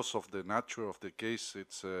because of the nature of the case,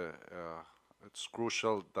 it's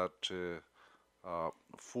crucial that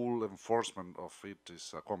full enforcement of it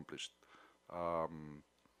is accomplished.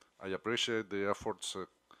 I appreciate the efforts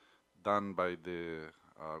done by the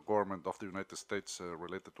government of the United States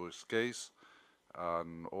related to this case.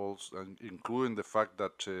 and also including the fact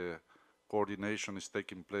that coordination is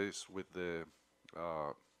taking place with the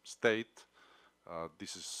state.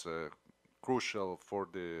 This is crucial for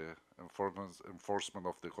the enforcement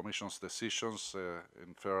of the Commission's decisions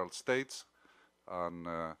in federal states, and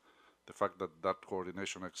the fact that that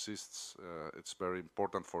coordination exists, it's very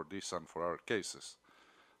important for this and for our cases.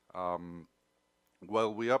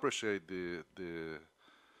 While we appreciate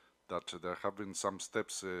that there have been some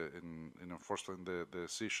steps in enforcing the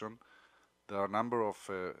decision, there are a number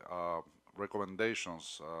of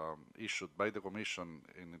recommendations issued by the Commission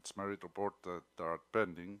in its merit report that are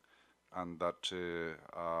pending, and that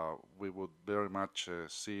we would very much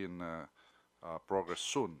see in progress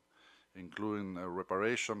soon, including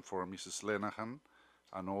reparation for Mrs. Lenahan,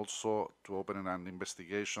 and also to open an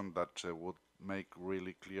investigation that would make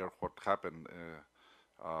really clear what happened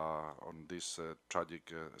on this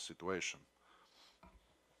tragic situation.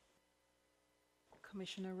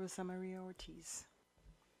 Commissioner Rosa Maria Ortiz.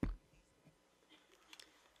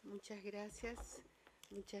 Muchas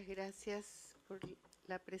gracias por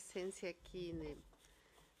la presencia aquí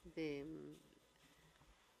de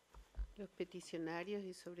los peticionarios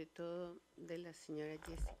y sobre todo de la señora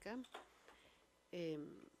Jessica.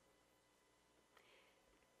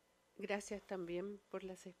 Gracias también por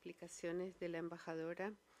las explicaciones de la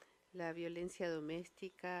embajadora. La violencia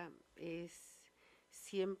doméstica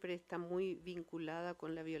siempre está muy vinculada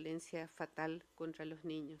con la violencia fatal contra los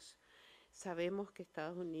niños. Sabemos que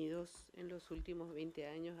Estados Unidos en los últimos 20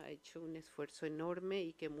 años ha hecho un esfuerzo enorme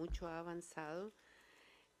y que mucho ha avanzado.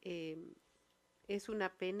 Es una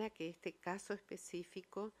pena que este caso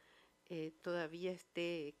específico todavía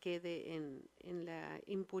quede en la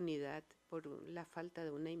impunidad por la falta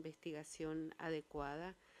de una investigación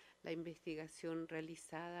adecuada. La investigación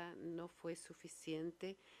realizada no fue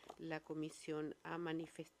suficiente. La Comisión ha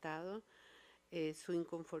manifestado su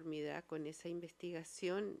inconformidad con esa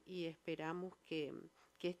investigación y esperamos que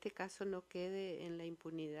este caso no quede en la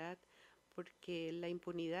impunidad, porque la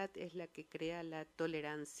impunidad es la que crea la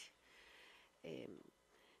tolerancia.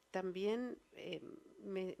 También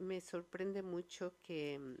me sorprende mucho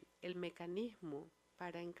que el mecanismo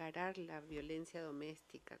para encarar la violencia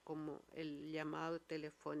doméstica, como el llamado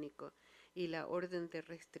telefónico y la orden de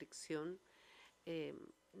restricción,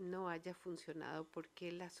 no haya funcionado,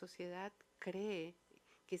 porque la sociedad cree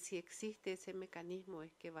que si existe ese mecanismo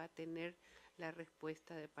es que va a tener la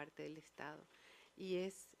respuesta de parte del Estado. Y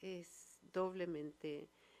es doblemente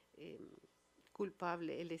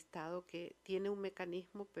culpable el Estado, que tiene un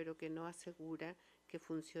mecanismo pero que no asegura que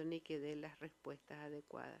funcione y que dé las respuestas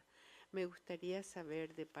adecuadas. Me gustaría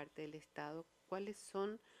saber de parte del Estado cuáles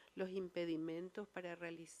son los impedimentos para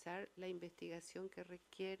realizar la investigación que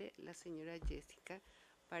requiere la señora Jessica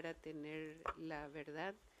para tener la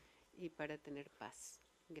verdad y para tener paz.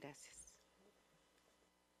 Gracias.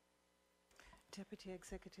 Deputy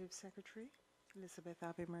Executive Secretary Elizabeth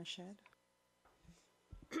Abe-Marched.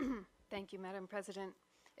 Thank you, Madam President.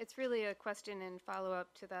 It's really a question in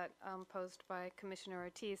follow-up to that posed by Commissioner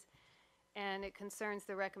Ortiz, and it concerns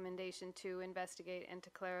the recommendation to investigate and to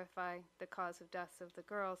clarify the cause of deaths of the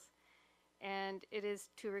girls. And it is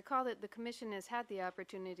to recall that the Commission has had the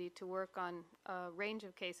opportunity to work on a range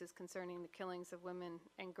of cases concerning the killings of women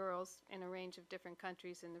and girls in a range of different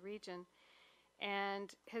countries in the region,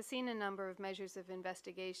 and has seen a number of measures of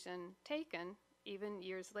investigation taken, even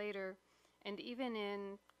years later, and even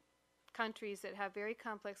in countries that have very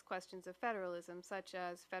complex questions of federalism, such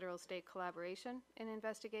as federal-state collaboration in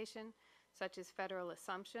investigation, such as federal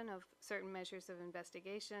assumption of certain measures of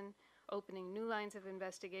investigation, opening new lines of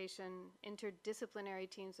investigation, interdisciplinary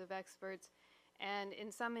teams of experts, and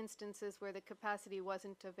in some instances where the capacity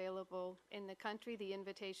wasn't available in the country, the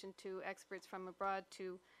invitation to experts from abroad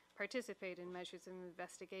to participate in measures of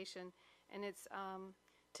investigation. And it's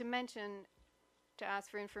to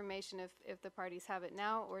ask for information if the parties have it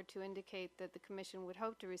now, or to indicate that the Commission would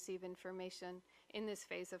hope to receive information in this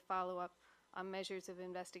phase of follow-up on measures of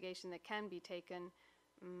investigation that can be taken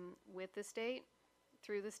with the state,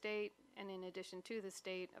 through the state, and in addition to the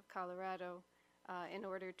state of Colorado in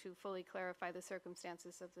order to fully clarify the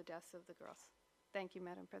circumstances of the deaths of the girls. Thank you,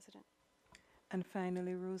 Madam President. And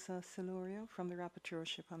finally, Rosa Celorio from the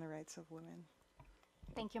Rapporteurship on the Rights of Women.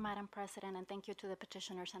 Thank you, Madam President, and thank you to the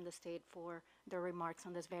petitioners and the state for their remarks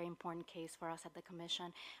on this very important case for us at the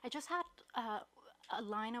Commission. I just had a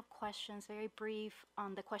line of questions, very brief,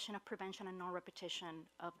 on the question of prevention and non-repetition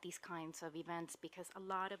of these kinds of events, because a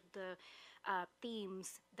lot of the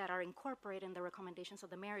themes that are incorporated in the recommendations of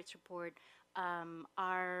the merits report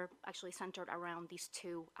are actually centered around these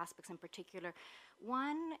two aspects in particular.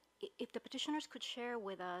 One, if the petitioners could share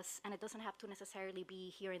with us, and it doesn't have to necessarily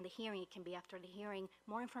be here in the hearing, it can be after the hearing,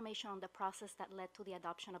 more information on the process that led to the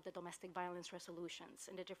adoption of the domestic violence resolutions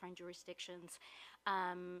in the different jurisdictions,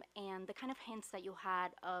 and the kind of hints that you had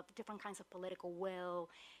of different kinds of political will,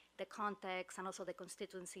 the context, and also the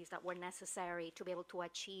constituencies that were necessary to be able to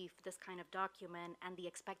achieve this kind of document, and the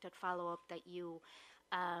expected follow-up that you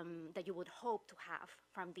would hope to have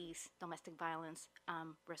from these domestic violence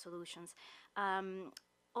resolutions.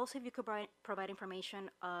 Also, if you could provide information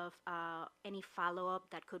of any follow-up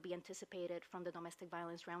that could be anticipated from the domestic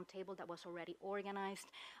violence roundtable that was already organized.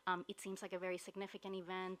 It seems like a very significant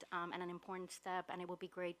event and an important step, and it would be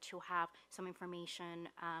great to have some information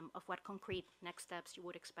of what concrete next steps you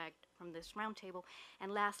would expect from this roundtable.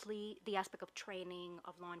 And lastly, the aspect of training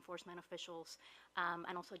of law enforcement officials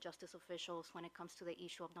and also justice officials when it comes to the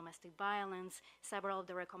issue of domestic violence. Several of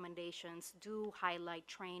the recommendations do highlight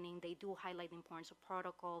training. They do highlight the importance of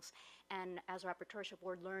protocols. And as rapporteurship,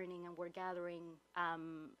 we're learning and we're gathering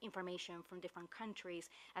information from different countries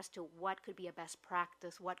as to what could be a best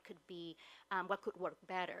practice, what could work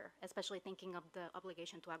better, especially thinking of the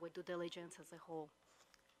obligation to act with due diligence as a whole.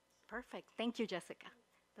 Perfect. Thank you, Jessica.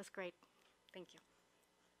 That's great. Thank you.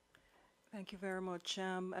 Thank you very much.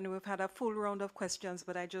 And we've had a full round of questions,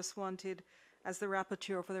 but I just wanted, as the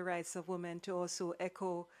rapporteur for the rights of women, to also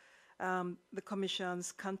echo the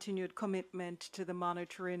Commission's continued commitment to the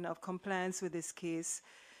monitoring of compliance with this case.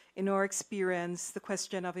 In our experience, the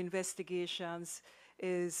question of investigations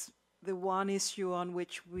is the one issue on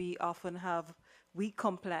which we often have weak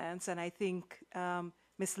compliance, and I think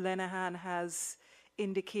Ms. Lenahan has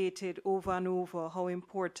indicated over and over how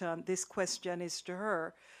important this question is to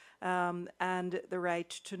her. And the right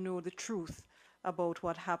to know the truth about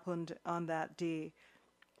what happened on that day.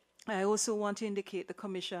 I also want to indicate the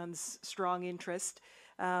Commission's strong interest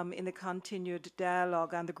in the continued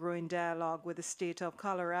dialogue and the growing dialogue with the state of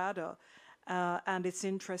Colorado and its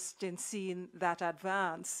interest in seeing that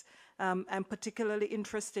advance. I'm particularly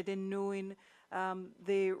interested in knowing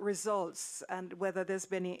the results and whether there's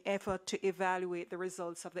been any effort to evaluate the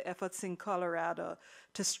results of the efforts in Colorado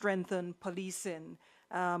to strengthen policing,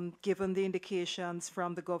 given the indications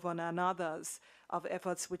from the governor and others of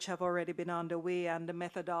efforts which have already been underway and the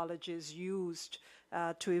methodologies used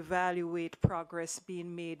to evaluate progress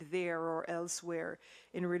being made there or elsewhere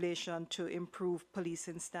in relation to improved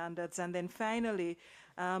policing standards. And then finally,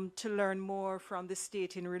 to learn more from the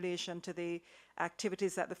state in relation to the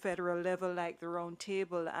activities at the federal level, like the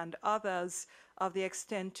Roundtable and others, of the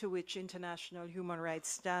extent to which international human rights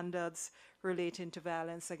standards relating to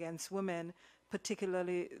violence against women,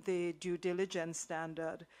 particularly the due diligence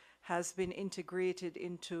standard, has been integrated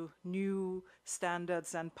into new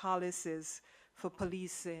standards and policies for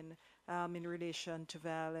policing in relation to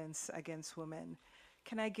violence against women.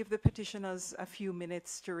 Can I give the petitioners a few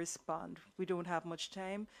minutes to respond? We don't have much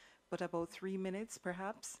time, but about 3 minutes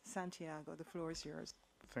perhaps. Santiago, the floor is yours.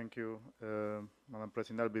 Thank you, Madam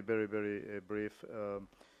President. I'll be very, very brief.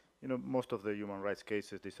 You know, most of the human rights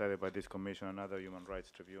cases decided by this Commission and other human rights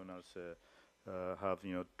tribunals have,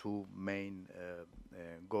 you know, two main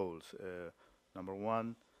goals. Number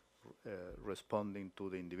one, responding to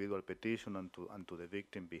the individual petition and to the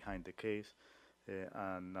victim behind the case.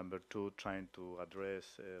 And number two, trying to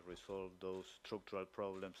address, resolve those structural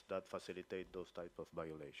problems that facilitate those type of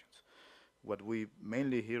violations. What we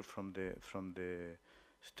mainly hear from the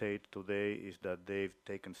state today is that they've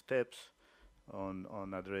taken steps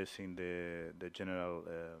on addressing the general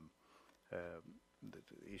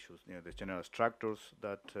the issues, you know, the general structures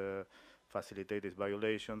that facilitate these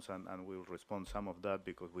violations, and we'll respond some of that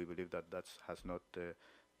because we believe that that has not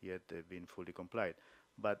yet been fully complied.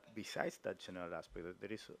 But besides that general aspect,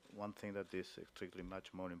 there is one thing that is strictly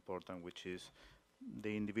much more important, which is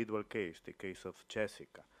the individual case, the case of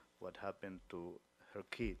Jessica, what happened to her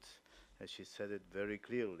kids. As she said it very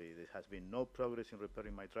clearly, there has been no progress in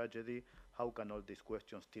repairing my tragedy. How can all these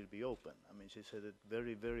questions still be open? I mean, she said it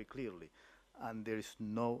very, very clearly. And there is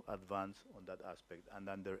no advance on that aspect. And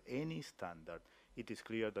under any standard, it is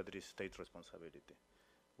clear that there is state responsibility,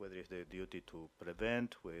 whether it's the duty to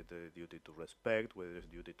prevent, whether the duty to respect, whether it's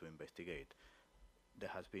duty to investigate. There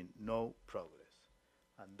has been no progress.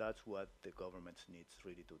 And that's what the government needs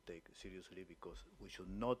really to take seriously, because we should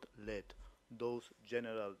not let those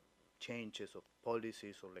general changes of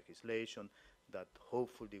policies or legislation that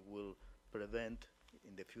hopefully will prevent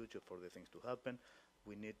in the future for the things to happen.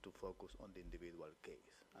 We need to focus on the individual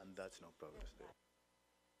case, and that's no progress there.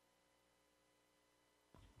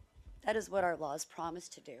 That is what our laws promise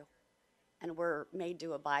to do. And we're made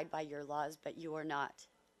to abide by your laws, but you are not.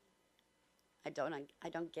 I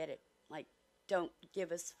don't get it. Like, don't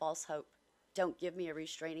give us false hope. Don't give me a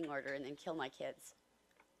restraining order and then kill my kids.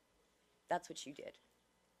 That's what you did.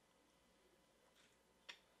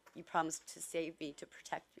 You promised to save me, to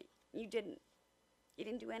protect me. You didn't. You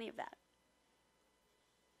didn't do any of that.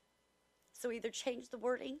 So either change the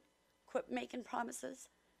wording, quit making promises,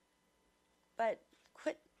 but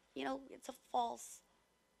quit, you know, it's a false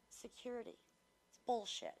security. It's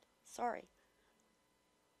bullshit. Sorry.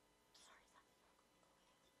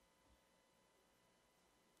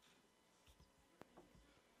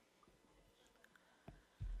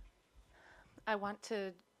 I want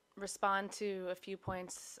to respond to a few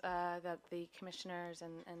points that the commissioners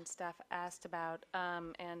and staff asked about,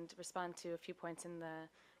 and respond to a few points in the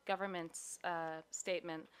government's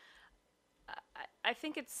statement. I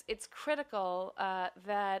think it's critical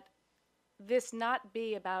that this not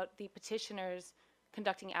be about the petitioners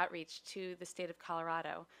conducting outreach to the state of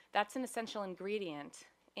Colorado. That's an essential ingredient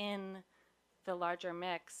in the larger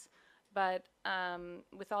mix. But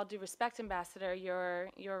with all due respect, Ambassador,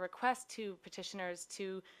 your request to petitioners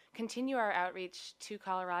to continue our outreach to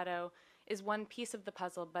Colorado is one piece of the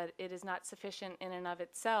puzzle, but it is not sufficient in and of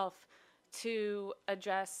itself to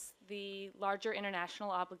address the larger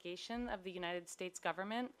international obligation of the United States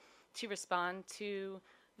government to respond to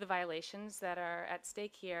the violations that are at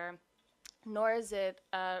stake here, nor is it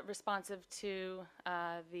responsive to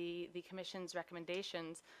the Commission's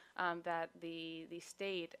recommendations that the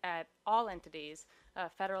state at all entities,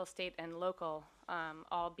 federal, state, and local,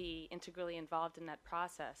 all be integrally involved in that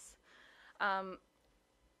process.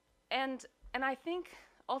 And I think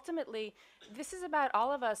ultimately this is about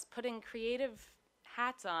all of us putting creative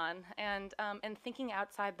hats on and thinking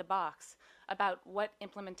outside the box about what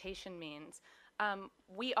implementation means.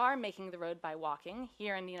 We are making the road by walking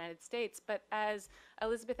here in the United States, but as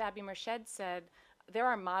Elizabeth Abbey Merched said, there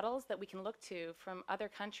are models that we can look to from other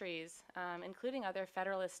countries, including other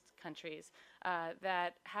federalist countries,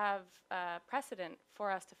 that have precedent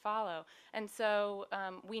for us to follow. And so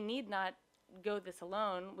we need not go this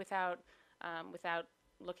alone without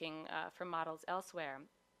looking for models elsewhere.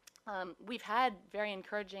 We've had very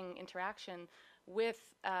encouraging interaction with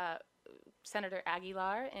Senator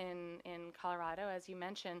Aguilar in Colorado, as you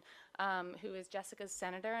mentioned, who is Jessica's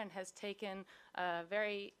senator and has taken a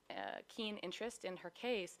very keen interest in her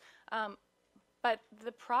case. But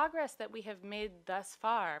the progress that we have made thus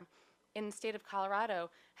far in the state of Colorado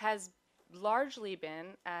has largely been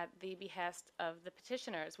at the behest of the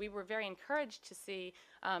petitioners. We were very encouraged to see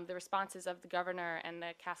the responses of the governor and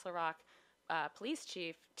the Castle Rock police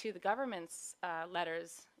chief to the government's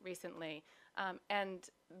letters recently. And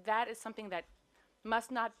that is something that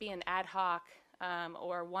must not be an ad hoc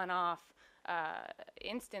or one-off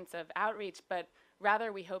instance of outreach, but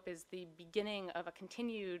rather we hope is the beginning of a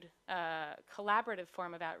continued collaborative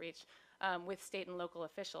form of outreach with state and local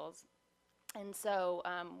officials. And so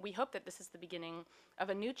we hope that this is the beginning of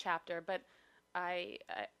a new chapter, but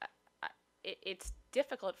it's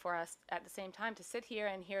difficult for us at the same time to sit here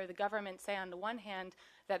and hear the government say on the one hand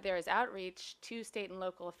that there is outreach to state and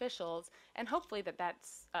local officials, and hopefully that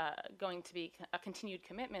that's going to be a continued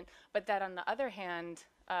commitment, but that on the other hand,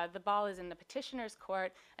 the ball is in the petitioner's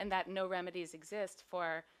court and that no remedies exist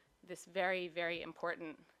for this very, very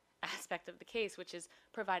important aspect of the case, which is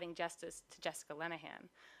providing justice to Jessica Lenahan.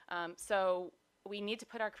 So we need to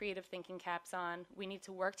put our creative thinking caps on. We need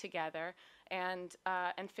to work together and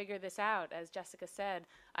figure this out. As Jessica said,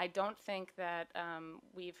 I don't think that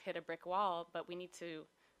we've hit a brick wall, but we need to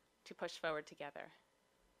push forward together.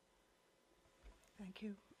 Thank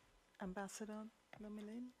you. Ambassador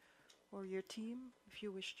Lemelin, or your team, if you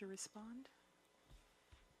wish to respond.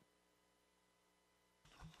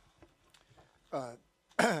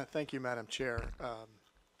 Thank you, Madam Chair.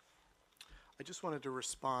 I just wanted to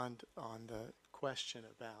respond on the question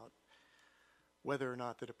about whether or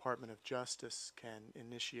not the Department of Justice can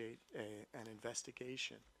initiate an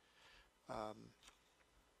investigation.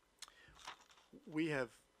 We have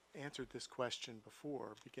answered this question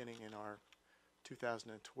before, beginning in our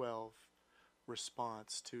 2012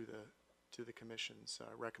 response to the Commission's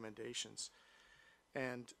recommendations,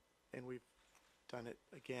 and we've done it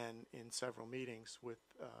again in several meetings with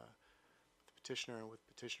the petitioner and with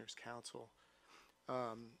petitioner's counsel,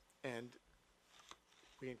 and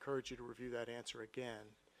we encourage you to review that answer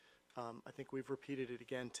again. I think we've repeated it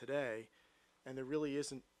again today, and there really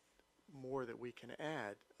isn't more that we can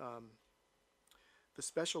add. The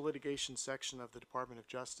Special Litigation section of the Department of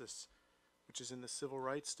Justice, which is in the Civil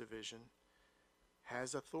Rights Division,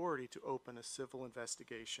 has authority to open a civil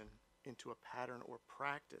investigation into a pattern or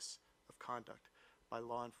practice of conduct by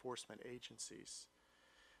law enforcement agencies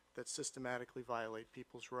that systematically violate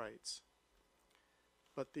people's rights.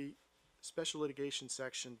 But the Special Litigation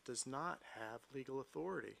Section does not have legal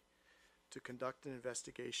authority to conduct an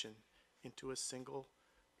investigation into a single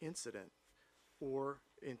incident or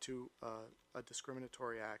into a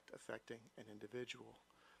discriminatory act affecting an individual.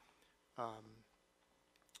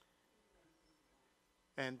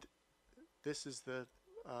 And this is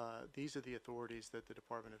these are the authorities that the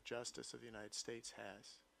Department of Justice of the United States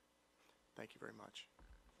has. Thank you very much.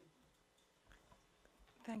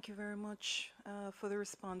 Thank you very much for the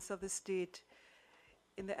response of the state.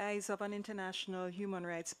 In the eyes of an international human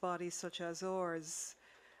rights body such as ours,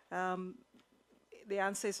 the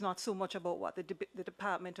answer is not so much about what the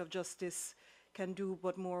Department of Justice can do,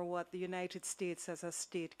 but more what the United States as a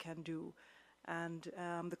state can do. And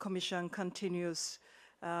the Commission continues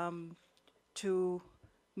to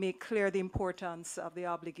make clear the importance of the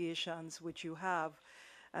obligations which you have,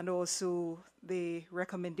 and also the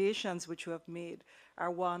recommendations which you have made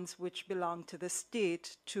are ones which belong to the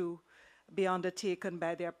state to be undertaken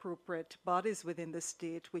by the appropriate bodies within the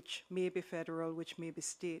state, which may be federal, which may be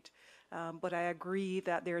state. But I agree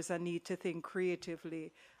that there's a need to think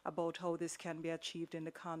creatively about how this can be achieved in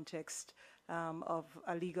the context of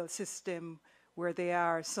a legal system where there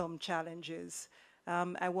are some challenges.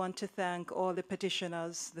 I want to thank all the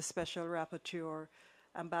petitioners, the Special Rapporteur,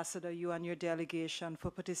 Ambassador, you and your delegation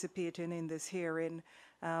for participating in this hearing.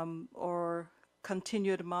 Our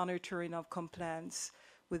continued monitoring of compliance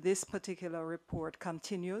with this particular report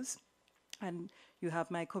continues, and you have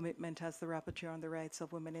my commitment as the Rapporteur on the rights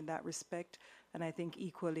of women in that respect, and I think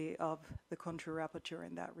equally of the country Rapporteur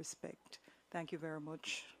in that respect. Thank you very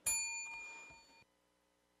much.